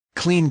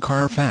clean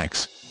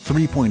Carfax,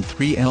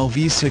 3.3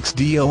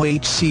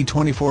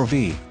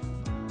 LV6DOHC24V.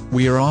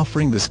 We are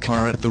offering this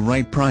car at the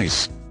right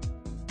price.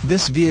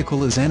 This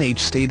vehicle is NH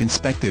state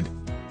inspected.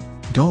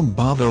 Don't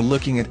bother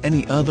looking at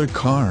any other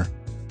car.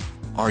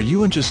 Are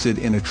you interested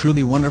in a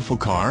truly wonderful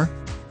car?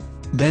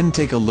 Then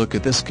take a look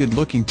at this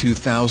good-looking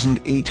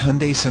 2008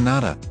 Hyundai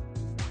Sonata.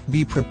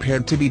 Be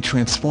prepared to be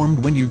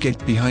transformed when you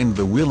get behind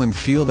the wheel and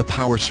feel the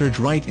power surge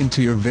right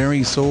into your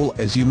very soul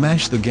as you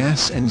mash the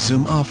gas and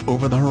zoom off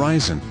over the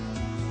horizon.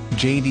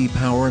 J.D.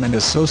 Power and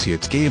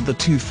Associates gave the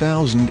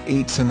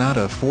 2008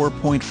 Sonata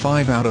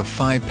 4.5 out of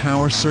 5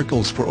 power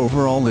circles for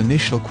overall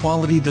initial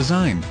quality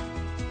design.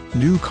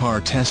 New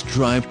Car Test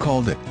Drive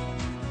called it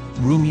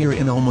roomier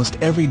in almost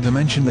every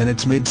dimension than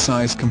its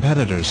mid-size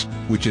competitors,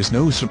 which is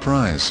no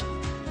surprise.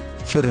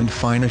 Fit and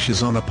finish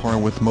is on a par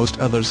with most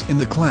others in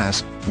the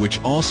class,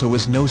 which also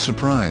is no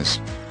surprise.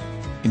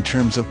 In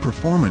terms of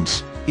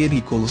performance, it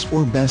equals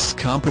or bests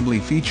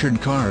comparably featured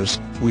cars,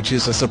 which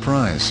is a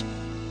surprise.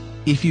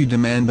 If you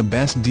demand the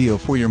best deal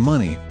for your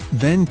money,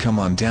 then come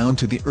on down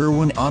to the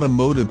Irwin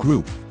Automotive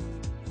Group.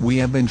 We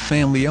have been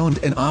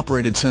family-owned and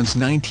operated since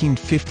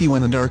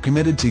 1951 and are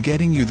committed to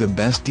getting you the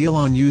best deal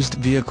on used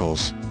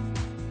vehicles.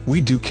 We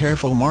do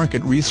careful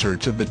market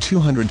research of the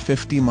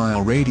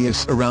 250-mile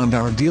radius around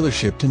our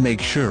dealership to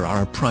make sure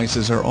our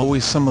prices are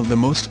always some of the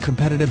most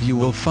competitive you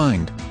will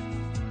find.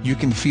 You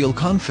can feel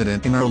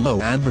confident in our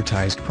low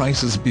advertised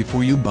prices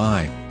before you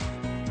buy.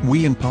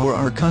 We empower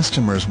our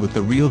customers with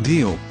the real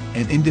deal,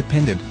 an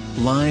independent,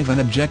 live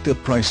and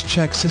objective price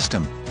check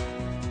system.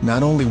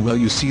 Not only will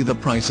you see the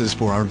prices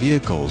for our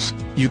vehicles,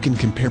 you can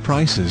compare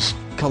prices,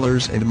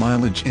 colors and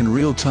mileage in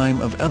real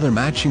time of other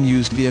matching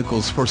used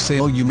vehicles for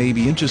sale you may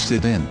be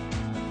interested in.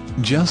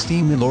 Just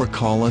email or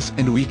call us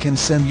and we can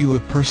send you a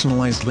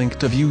personalized link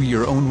to view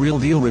your own real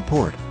deal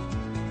report.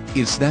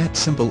 It's that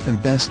simple,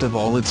 and best of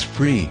all, it's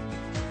free.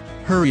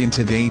 Hurry in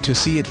today to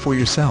see it for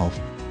yourself.